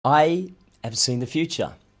I have seen the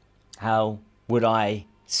future. How would I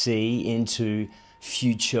see into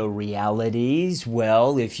future realities?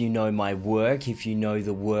 Well, if you know my work, if you know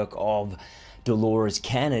the work of Dolores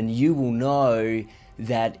Cannon, you will know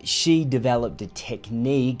that she developed a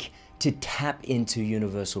technique to tap into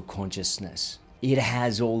universal consciousness. It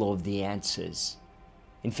has all of the answers.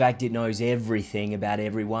 In fact, it knows everything about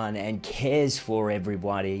everyone and cares for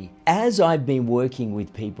everybody. As I've been working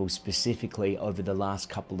with people specifically over the last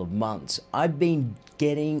couple of months, I've been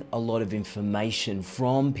getting a lot of information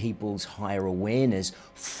from people's higher awareness,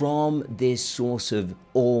 from this source of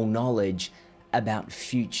all knowledge about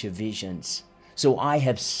future visions. So I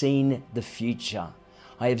have seen the future.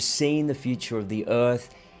 I have seen the future of the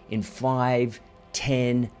earth in 5,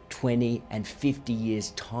 10, 20, and 50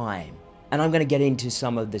 years' time. And I'm going to get into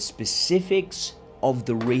some of the specifics of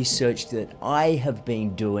the research that I have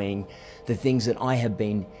been doing, the things that I have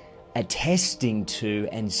been attesting to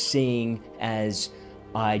and seeing as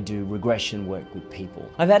I do regression work with people.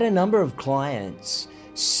 I've had a number of clients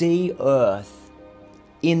see Earth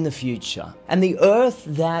in the future. And the Earth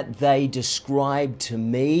that they describe to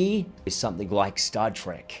me is something like Star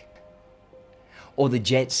Trek or the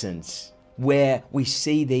Jetsons, where we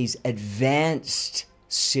see these advanced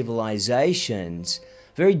civilizations,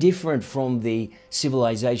 very different from the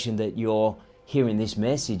civilization that you're hearing this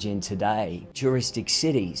message in today. Futuristic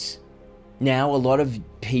cities. Now, a lot of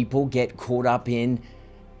people get caught up in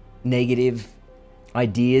negative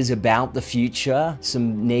ideas about the future,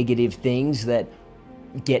 some negative things that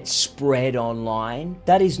get spread online.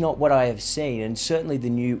 That is not what I have seen, and certainly the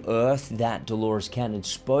new Earth that Dolores Cannon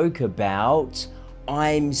spoke about,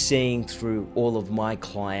 I'm seeing through all of my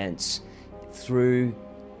clients through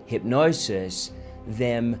hypnosis,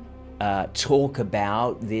 them talk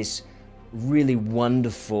about this really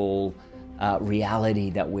wonderful reality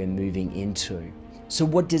that we're moving into. So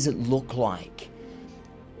what does it look like?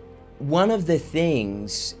 One of the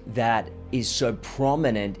things that is so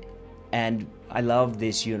prominent, and I love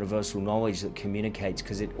this universal knowledge that communicates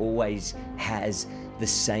because it always has the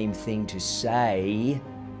same thing to say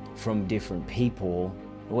from different people,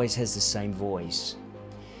 always has the same voice,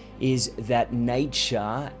 is that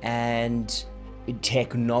nature and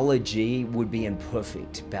technology would be in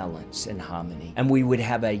perfect balance and harmony. And we would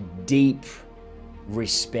have a deep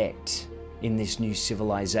respect in this new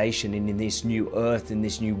civilization and in this new earth, in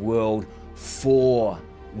this new world for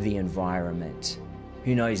the environment.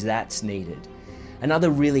 Who knows, that's needed.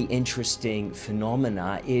 Another really interesting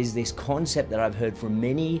phenomena is this concept that I've heard from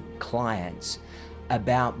many clients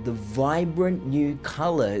about the vibrant new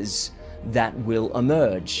colors that will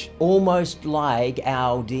emerge. Almost like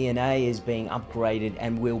our DNA is being upgraded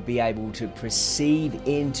and we'll be able to perceive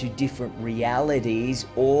into different realities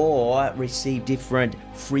or receive different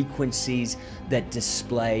frequencies that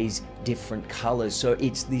displays different colors. So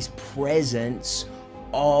it's this presence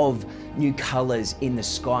of new colors in the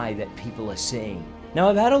sky that people are seeing. Now,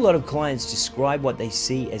 I've had a lot of clients describe what they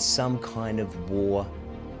see as some kind of war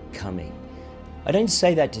coming. I don't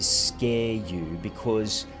say that to scare you,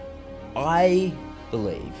 because I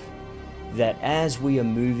believe that as we are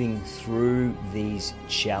moving through these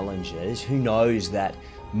challenges, who knows that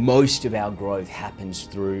most of our growth happens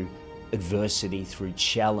through adversity, through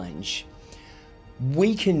challenge,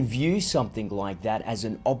 we can view something like that as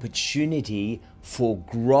an opportunity for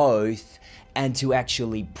growth and to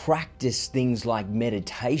actually practice things like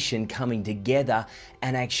meditation, coming together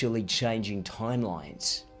and actually changing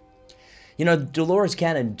timelines. You know, Dolores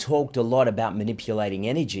Cannon talked a lot about manipulating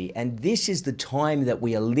energy, and this is the time that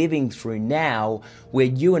we are living through now, where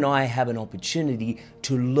you and I have an opportunity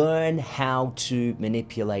to learn how to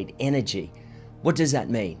manipulate energy. What does that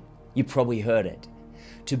mean? You probably heard it.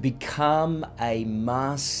 To become a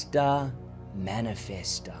master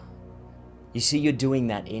manifester. You see, you're doing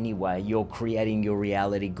that anyway. You're creating your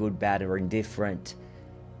reality, good, bad, or indifferent.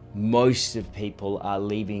 Most of people are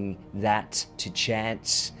leaving that to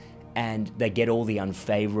chance, and they get all the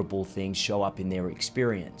unfavorable things show up in their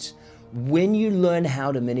experience. When you learn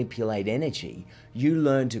how to manipulate energy, you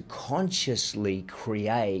learn to consciously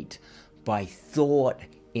create by thought,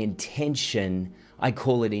 intention. I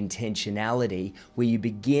call it intentionality, where you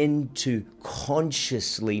begin to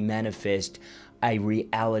consciously manifest a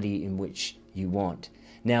reality in which you want.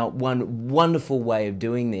 Now, one wonderful way of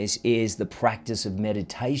doing this is the practice of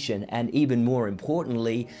meditation, and even more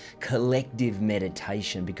importantly, collective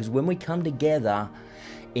meditation. Because when we come together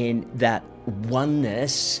in that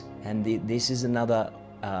oneness, and this is another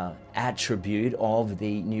attribute of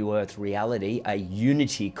the New Earth reality, a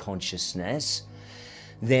unity consciousness,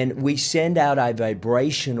 then we send out a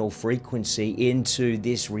vibrational frequency into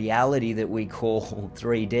this reality that we call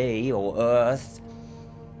 3D or Earth,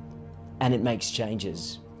 and it makes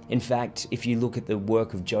changes. In fact, if you look at the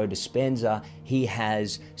work of Joe Dispenza, he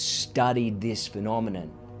has studied this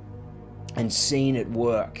phenomenon and seen it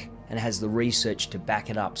work and has the research to back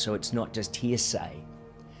it up, so it's not just hearsay.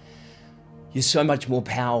 You're so much more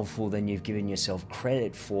powerful than you've given yourself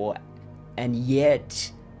credit for, and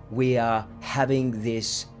yet we are having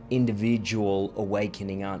this individual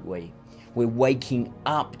awakening, aren't we? We're waking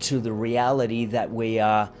up to the reality that we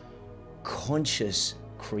are conscious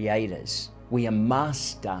creators. We are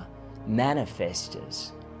master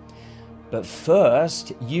manifestors. But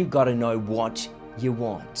first, you've got to know what you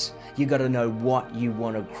want. You got to know what you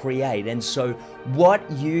want to create. And so what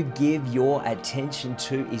you give your attention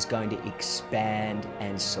to is going to expand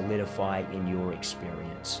and solidify in your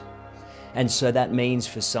experience. And so that means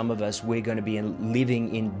for some of us, we're going to be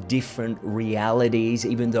living in different realities,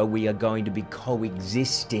 even though we are going to be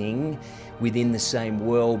coexisting within the same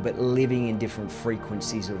world, but living in different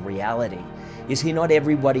frequencies of reality. You see, not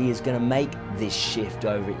everybody is going to make this shift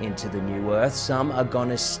over into the new earth. Some are going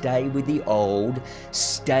to stay with the old,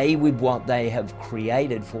 stay with what they have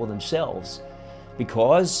created for themselves,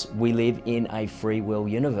 because we live in a free will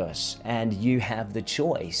universe and you have the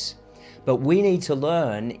choice. But we need to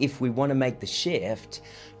learn, if we want to make the shift,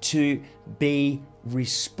 to be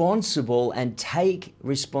responsible and take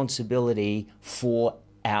responsibility for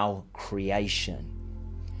our creation.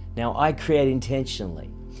 Now, I create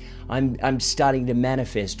intentionally. I'm starting to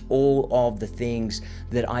manifest all of the things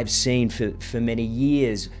that I've seen for many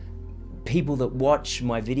years. People that watch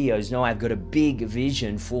my videos know I've got a big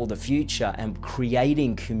vision for the future and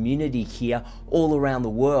creating community here all around the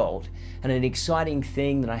world. And an exciting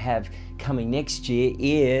thing that I have coming next year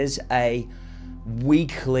is a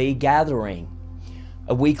weekly gathering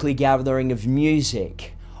of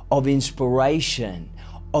music, of inspiration,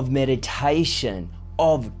 of meditation,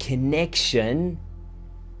 of connection,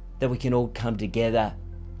 that we can all come together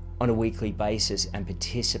on a weekly basis and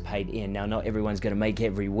participate in. Now, not everyone's going to make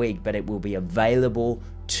every week, but it will be available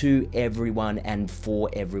to everyone and for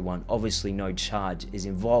everyone. Obviously, no charge is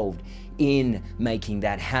involved in making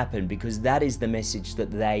that happen, because that is the message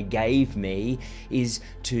that they gave me, is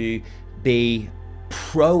to be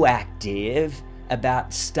proactive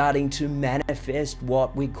about starting to manifest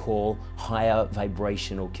what we call higher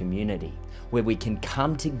vibrational community, where we can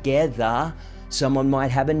come together. Someone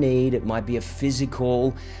might have a need, it might be a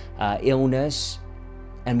physical illness,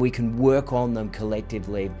 and we can work on them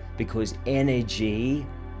collectively, because energy,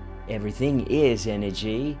 everything is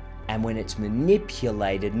energy, and when it's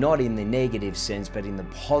manipulated, not in the negative sense, but in the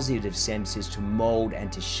positive sense, is to mold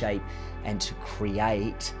and to shape and to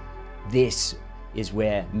create. This is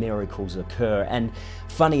where miracles occur. And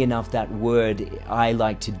funny enough, that word, I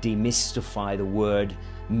like to demystify the word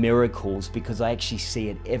miracles, because I actually see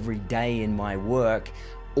it every day in my work.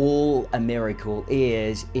 All a miracle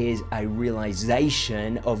is a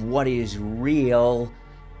realization of what is real,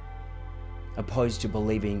 opposed to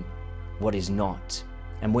believing what is not.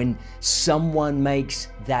 And when someone makes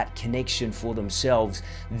that connection for themselves,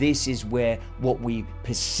 this is where what we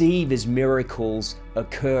perceive as miracles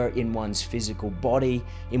occur in one's physical body,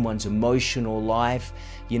 in one's emotional life.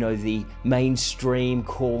 You know, the mainstream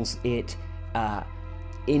calls it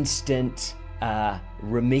instant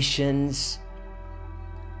remissions.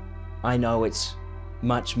 I know it's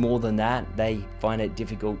much more than that. They find it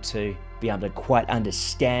difficult to be able to quite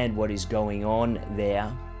understand what is going on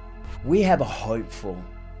there. We have a hopeful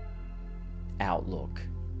outlook.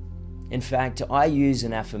 In fact, I use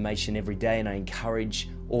an affirmation every day, and I encourage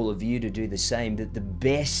all of you to do the same, that the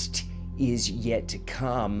best is yet to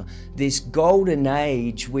come. This golden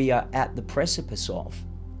age we are at the precipice of.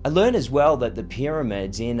 I learned as well that the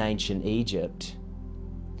pyramids in ancient Egypt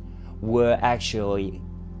were actually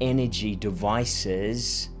energy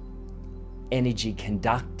devices, energy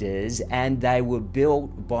conductors, and they were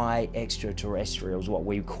built by extraterrestrials, what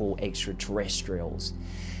we call extraterrestrials.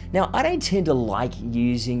 Now, I don't tend to like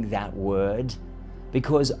using that word,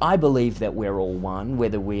 because I believe that we're all one,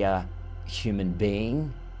 whether we are a human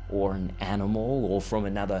being or an animal or from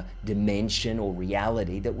another dimension or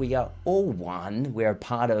reality, that we are all one. We're a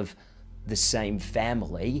part of the same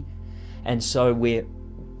family. And so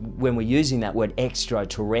when we're using that word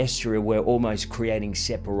extraterrestrial, we're almost creating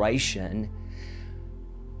separation.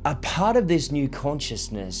 A part of this new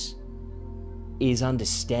consciousness is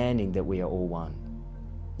understanding that we are all one.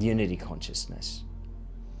 Unity consciousness.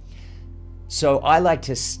 So I like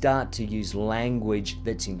to start to use language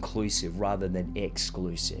that's inclusive rather than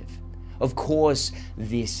exclusive. Of course,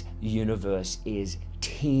 this universe is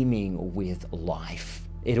teeming with life.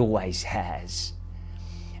 It always has.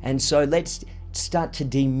 And so let's start to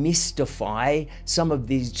demystify some of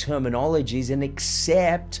these terminologies and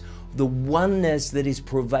accept the oneness that is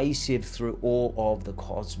pervasive through all of the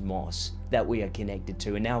cosmos that we are connected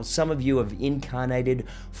to. And now some of you have incarnated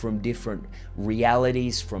from different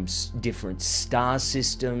realities, from different star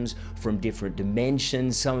systems, from different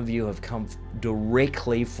dimensions. Some of you have come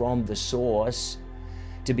directly from the source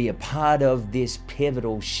to be a part of this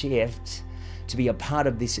pivotal shift, to be a part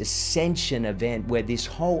of this ascension event where this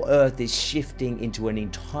whole earth is shifting into an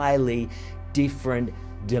entirely different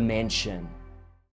dimension.